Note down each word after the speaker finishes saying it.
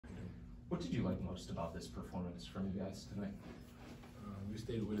What did you like most about this performance from you guys tonight? We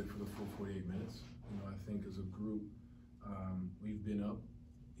stayed with it for the full 48 minutes. I think as a group, we've been up,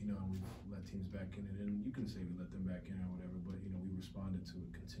 and we've let teams back in it. And you can say we let them back in or whatever, but, we responded to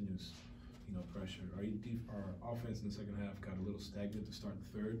a continuous, pressure. Our offense in the second half got a little stagnant to start the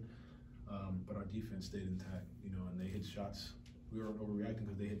third, but our defense stayed intact, and they hit shots. We weren't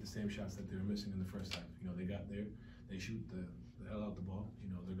overreacting because they hit the same shots that they were missing in the first half. They got there, they shoot the hell out the ball.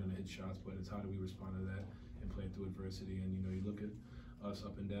 They're going to hit shots, but it's how do we respond to that and play through adversity. And, you look at us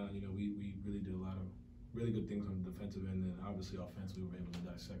up and down, we really did a lot of really good things on the defensive end, and obviously offensively we were able to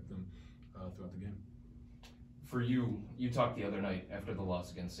dissect them throughout the game. For you talked the other night after the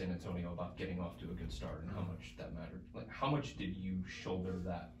loss against San Antonio about getting off to a good start and how much that mattered. Like, how much did you shoulder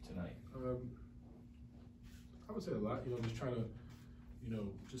that tonight? I would say a lot, just trying to,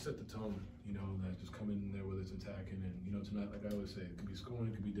 just set the tone, that just coming in there, whether it's attacking. And, tonight, like I always say, it could be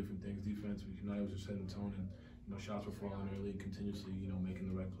scoring, it could be different things. Defense, tonight was just setting the tone, and, shots were falling early, continuously, making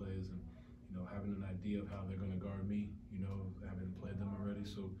the right plays, and, having an idea of how they're going to guard me, having played them already.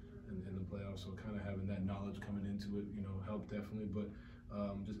 So, in the playoffs, so kind of having that knowledge coming into it, helped definitely. But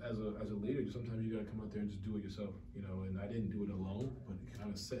just as a leader, just sometimes you got to come out there and just do it yourself, and I didn't do it alone, but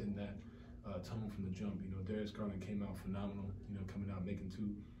kind of setting that tone from the jump. Darius Garland came out phenomenal, coming out making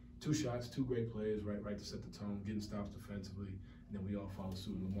two shots, two great plays, right to set the tone, getting stops defensively, and then we all follow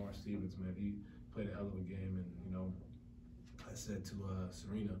suit. Lamar Stevens, man, he played a hell of a game, and I said to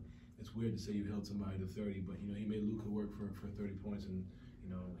Serena, it's weird to say you held somebody to 30, but he made Luka work for 30 points, and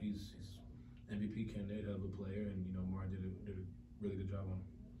he's MVP candidate, hell of a player, and Mar did a really good job on him.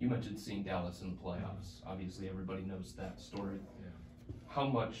 You mentioned seeing Dallas in the playoffs. Obviously, everybody knows that story. Yeah. How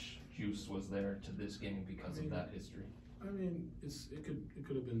much juice was there to this game because of that history? It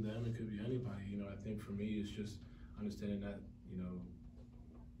could have been them. It could be anybody. I think for me, it's just understanding that at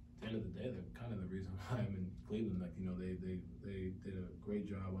the end of the day, they're kind of the reason why I'm in Cleveland. Like they did a great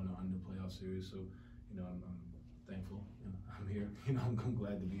job on the playoff series. So I'm thankful. I'm here. I'm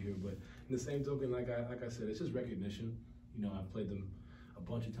glad to be here. But in the same token, like I said, it's just recognition. I've played them a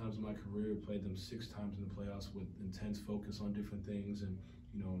bunch of times in my career. Played them 6 times in the playoffs with intense focus on different things, and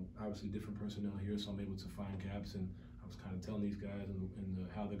obviously different personnel here. So I'm able to find gaps, and I was kind of telling these guys and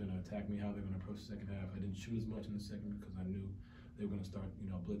how they're going to attack me, how they're going to approach the second half. I didn't shoot as much in the second because I knew they were going to start,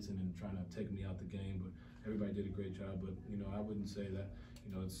 blitzing and trying to take me out the game. But everybody did a great job. But I wouldn't say that,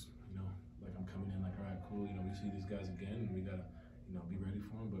 it's like I'm coming in like, all right, cool. We see these guys again, and we gotta, be ready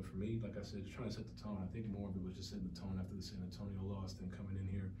for them. But for me, like I said, just trying to set the tone. I think more of it was just setting the tone after the San Antonio loss than coming in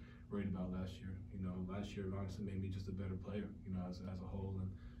here worried about last year. Last year honestly made me just a better player, as a whole. And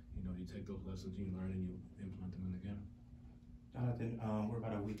you take those lessons you learn and you implement them in the game. Jonathan, we're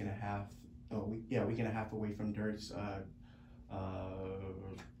about a week and a half away from Dirk's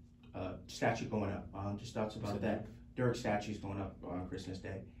statue going up. Just thoughts about that. Dirk statue's going up on Christmas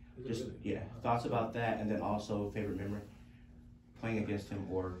Day. Thoughts about that, and then also favorite memory playing against him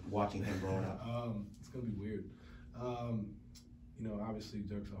or watching him growing up. It's gonna be weird. Obviously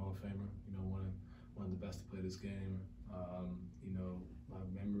Dirk's a Hall of Famer. One of the best to play this game. My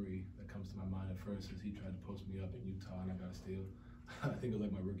memory that comes to my mind at first is he tried to post me up in Utah and I got a steal. I think it was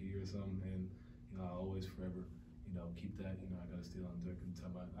like my rookie year or something, and I'll always forever keep that. I got a steal on Dirk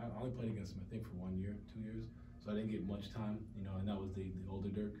until I only played against him I think for 1 year, 2 years, so I didn't get much time. And that was the older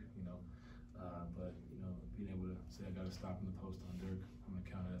Dirk. But being able to say I got a stop in the post on Dirk, I'm gonna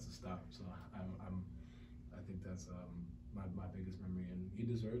count it as a stop. So I think that's my biggest memory, and he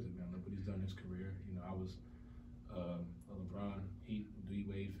deserves it, man. Look what he's done in his career. I was a LeBron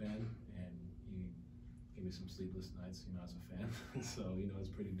D-Wade fan, and he gave me some sleepless nights, as a fan. So it's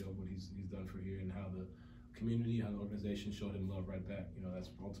pretty dope what he's done for here, and how the community, how the organization showed him love right back. That's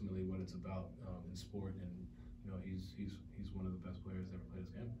ultimately what it's about in sport, and he's one of the best players to ever play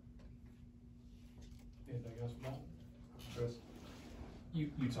this game. Anything else, Matt? Chris? You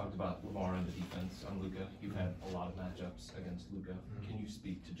talked about Lamar and the defense on Luka. You've had a lot of matchups against Luka. Can you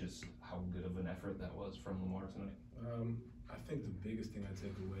speak to just how good of an effort that was from Lamar tonight? I think the biggest thing I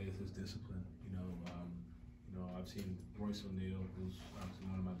take away is his discipline. I've seen Royce O'Neal, who's obviously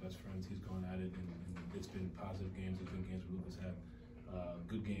one of my best friends. He's going at it, and it's been positive games. It's been games where Luka's had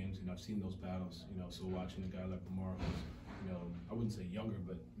good games, and I've seen those battles. So watching a guy like Lamar, who's I wouldn't say younger,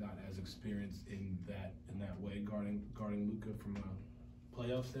 but not as experienced in that way, guarding Luka from a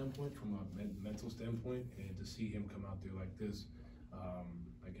playoff standpoint, from a mental standpoint, and to see him come out there like this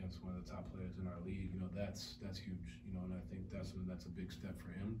against one of the top players in our league, that's huge. And I think that's a big step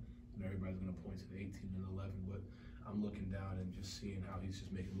for him. Everybody's going to point to the 18 and 11, but I'm looking down and just seeing how he's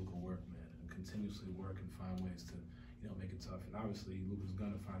just making Luka work, man, and continuously work and find ways to, make it tough. And obviously, Luka's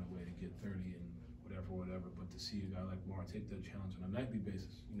gonna find a way to get 30 and whatever. But to see a guy like Mar take that challenge on a nightly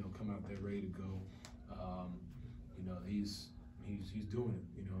basis, come out there ready to go, he's doing it,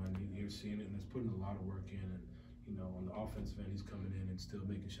 and you're seeing it, and he's putting a lot of work in. And on the offensive end, he's coming in and still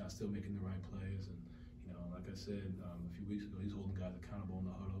making shots, still making the right plays. And like I said a few weeks ago, he's holding guys accountable in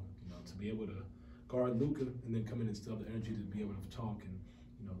the huddle. To be able to guard Luka and then come in and still have the energy to be able to talk and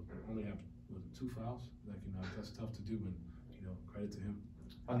only have 2 fouls. That's tough to do, and credit to him.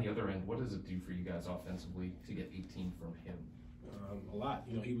 On the other end, what does it do for you guys offensively to get 18 from him? A lot.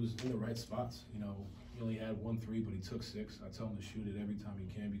 He was in the right spots. He only had 1 3, but he took 6. I tell him to shoot it every time he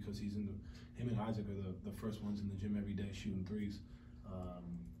can because him and Isaac are the first ones in the gym every day shooting threes.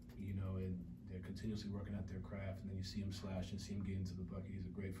 And they're continuously working at their craft. And then you see him slash and see him get into the bucket. He's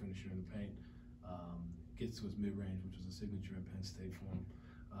a great finisher in the paint. Gets to his mid-range, which was a signature at Penn State for him.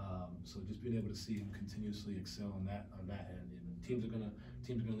 So just being able to see him continuously excel on that end, and teams are gonna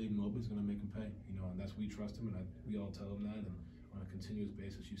leave him open. He's gonna make him pay, and that's we trust him, and we all tell him that. And on a continuous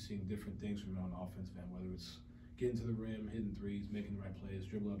basis, you're seeing different things from him on the offensive end, whether it's getting to the rim, hitting threes, making the right plays,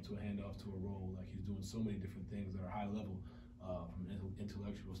 dribbling up to a handoff to a roll. Like he's doing so many different things that are high level from an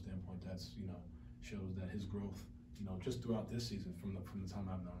intellectual standpoint. That's shows that his growth, just throughout this season from the time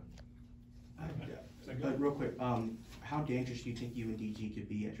I've known him. Real quick, how dangerous do you think you and DG could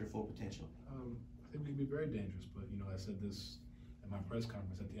be at your full potential? I think we could be very dangerous, but I said this at my press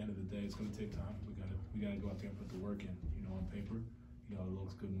conference. At the end of the day, it's going to take time. We gotta go out there and put the work in. On paper, it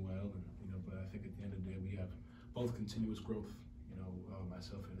looks good and well, and but I think at the end of the day, we have both continuous growth.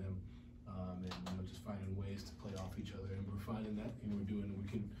 Myself and him, and just finding ways to play off each other, and we're finding that. We're doing. We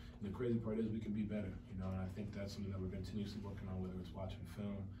can. And the crazy part is we can be better. And I think that's something that we're continuously working on. Whether it's watching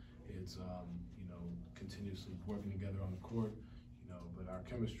film, it's continuously working together on the court, but our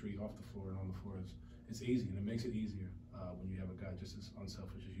chemistry off the floor and on the floor it's easy, and it makes it easier when you have a guy just as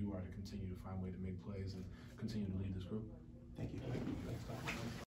unselfish as you are to continue to find a way to make plays and continue to lead this group.